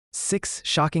6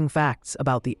 shocking facts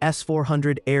about the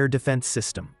S-400 air defense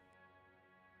system.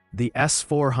 The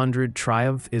S-400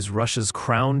 Triumf is Russia's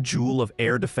crown jewel of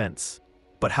air defense.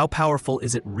 But how powerful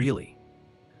is it really?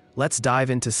 Let's dive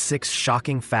into 6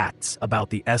 shocking facts about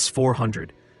the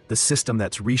S-400, the system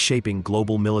that's reshaping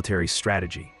global military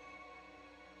strategy.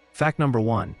 Fact number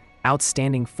 1,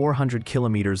 outstanding 400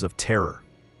 kilometers of terror.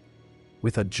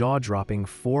 With a jaw-dropping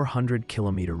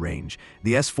 400-kilometer range,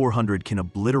 the S-400 can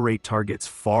obliterate targets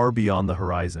far beyond the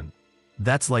horizon.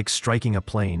 That's like striking a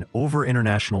plane over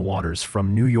international waters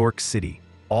from New York City,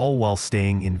 all while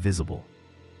staying invisible.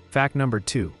 Fact number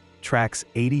 2, tracks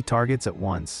 80 targets at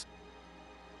once.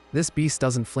 This beast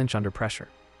doesn't flinch under pressure.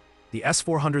 The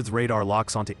S-400's radar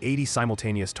locks onto 80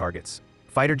 simultaneous targets,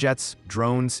 fighter jets,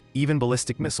 drones, even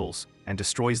ballistic missiles, and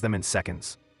destroys them in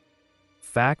seconds.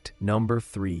 Fact number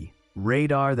 3,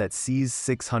 radar that sees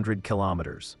 600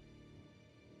 kilometers.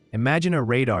 Imagine a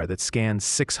radar that scans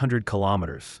 600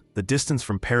 kilometers, the distance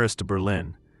from Paris to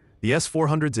Berlin. The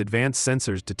S-400's advanced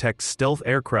sensors detect stealth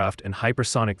aircraft and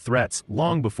hypersonic threats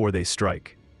long before they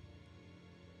strike.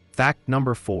 Fact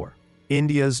number 4,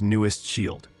 India's newest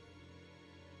shield.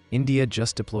 India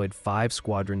just deployed 5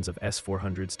 squadrons of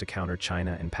S-400s to counter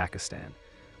China and Pakistan.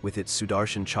 With its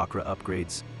Sudarshan Chakra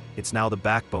upgrades, it's now the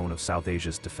backbone of South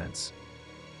Asia's defense.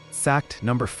 Fact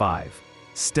number 5,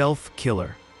 stealth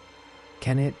killer.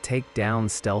 Can it take down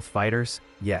stealth fighters?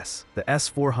 Yes, the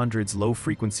S-400's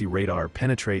low-frequency radar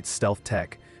penetrates stealth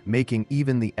tech, making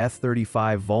even the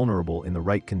F-35 vulnerable in the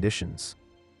right conditions.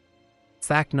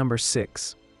 Fact number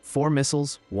 6, 4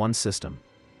 missiles, 1 system.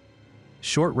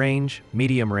 Short range,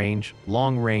 medium range,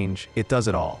 long range, it does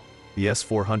it all. The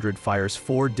S-400 fires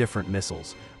 4 different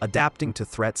missiles, adapting to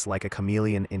threats like a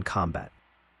chameleon in combat.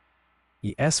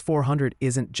 The S-400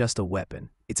 isn't just a weapon,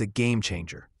 it's a game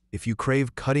changer. If you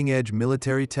crave cutting-edge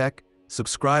military tech,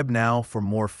 subscribe now for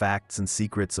more facts and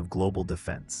secrets of global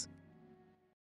defense.